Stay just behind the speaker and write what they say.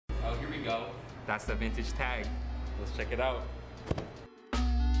we go. That's the vintage tag. Let's check it out.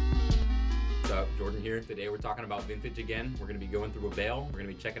 What's up, Jordan here. Today we're talking about vintage again. We're gonna be going through a Bale. We're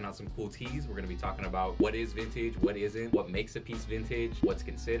gonna be checking out some cool tees. We're gonna be talking about what is vintage, what isn't, what makes a piece vintage, what's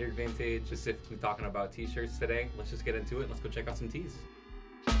considered vintage, specifically talking about t-shirts today. Let's just get into it. Let's go check out some tees.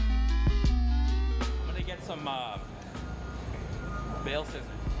 I'm gonna get some Bale scissors.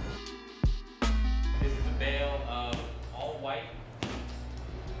 This is a Bale of all white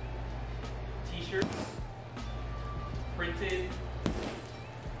t-shirts, printed,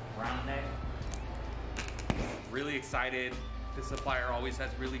 round neck. Really excited. This supplier always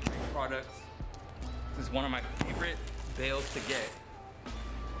has really great products. This is one of my favorite Bales to get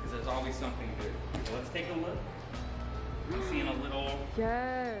because there's always something good. So let's take a look. I'm seeing a little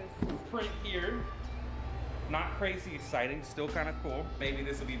print here. Not crazy exciting, still kind of cool. Maybe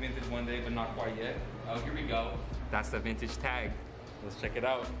this will be vintage one day, but not quite yet. Oh, here we go. That's the vintage tag. Let's check it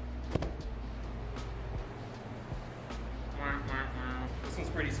out. This one's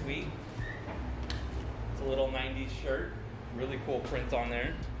pretty sweet. It's a little 90s shirt. Really cool print on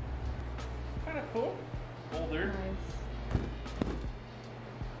there. Kind of cool. Older. Nice.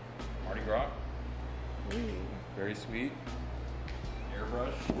 Mardi Gras. Ooh. Very sweet.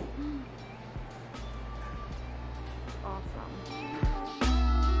 Airbrush. Awesome.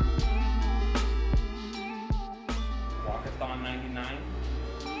 Walkathon 99.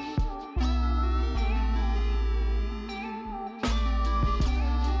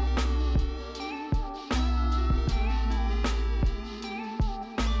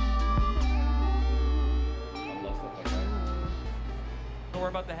 We're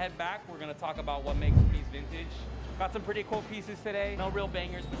about to head back. We're gonna talk about what makes a piece vintage. Got some pretty cool pieces today. No real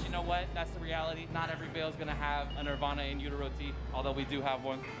bangers, but you know what? That's the reality. Not every Bale is gonna have a Nirvana in utero tee, although we do have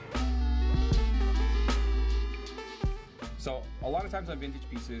one. So a lot of times on vintage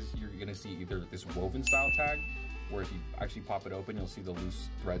pieces, you're gonna see either this woven style tag, where if you actually pop it open, you'll see the loose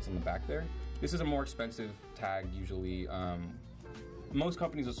threads on the back there. This is a more expensive tag usually. Most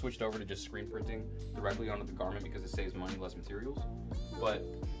companies have switched over to just screen printing directly onto the garment because it saves money, less materials. But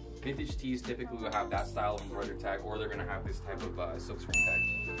vintage tees typically will have that style of embroidered tag, or they're gonna have this type of silk screen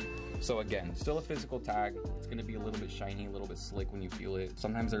tag. So again, still a physical tag. It's gonna be a little bit shiny, a little bit slick when you feel it.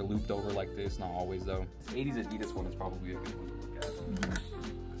 Sometimes they're looped over like this, not always though. This 80s Adidas one is probably a good one to look at.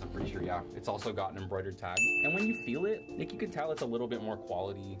 I'm pretty sure, yeah. It's also got an embroidered tag. And when you feel it, like you can tell it's a little bit more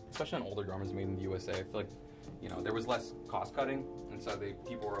quality, especially on older garments made in the USA. I feel like, you know, there was less cost cutting, and so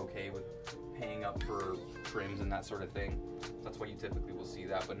people were okay with paying up for trims and that sort of thing. So that's why you typically will see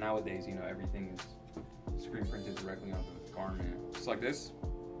that. But nowadays, you know, everything is screen printed directly onto the garment. Just like this,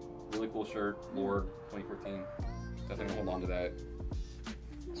 really cool shirt, Lord 2014. Definitely hold on to that.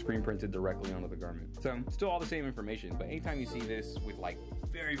 Screen printed directly onto the garment. So still all the same information, but anytime you see this with like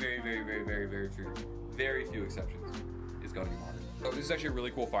very few exceptions, it's gonna be modern. So this is actually a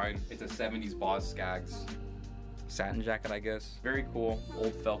really cool find. It's a 70s Boz Skaggs satin jacket, I guess. Very cool,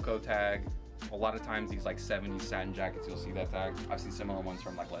 old Felco tag. A lot of times these like 70s satin jackets, you'll see that tag. I've seen similar ones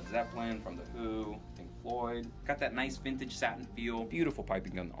from like Led Zeppelin, from The Who, Pink Floyd. Got that nice vintage satin feel. Beautiful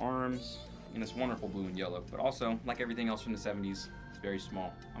piping on the arms. And this wonderful blue and yellow. But also, like everything else from the 70s, it's very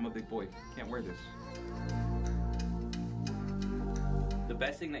small. I'm a big boy, can't wear this. The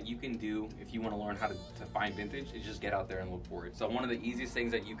best thing that you can do if you want to learn how to find vintage is just get out there and look for it. So one of the easiest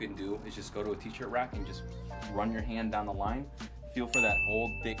things that you can do is just go to a t-shirt rack and just run your hand down the line. Feel for that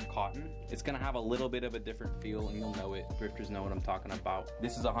old thick cotton. It's gonna have a little bit of a different feel and you'll know it. Thrifters know what I'm talking about.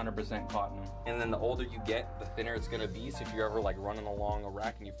 This is 100% cotton. And then the older you get, the thinner it's gonna be. So if you're ever like running along a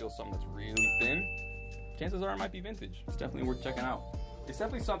rack and you feel something that's really thin, chances are it might be vintage. It's definitely worth checking out. It's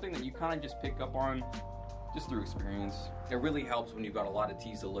definitely something that you kind of just pick up on just through experience. It really helps when you've got a lot of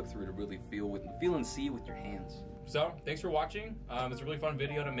tees to look through to really feel and see with your hands. So, thanks for watching. It's a really fun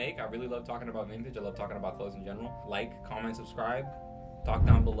video to make. I really love talking about vintage. I love talking about clothes in general. Like, comment, subscribe. Talk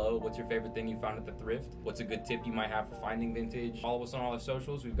down below. What's your favorite thing you found at the thrift? What's a good tip you might have for finding vintage? Follow us on all our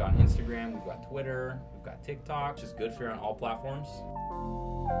socials. We've got Instagram, we've got Twitter, we've got TikTok. Just Goodfair on all platforms.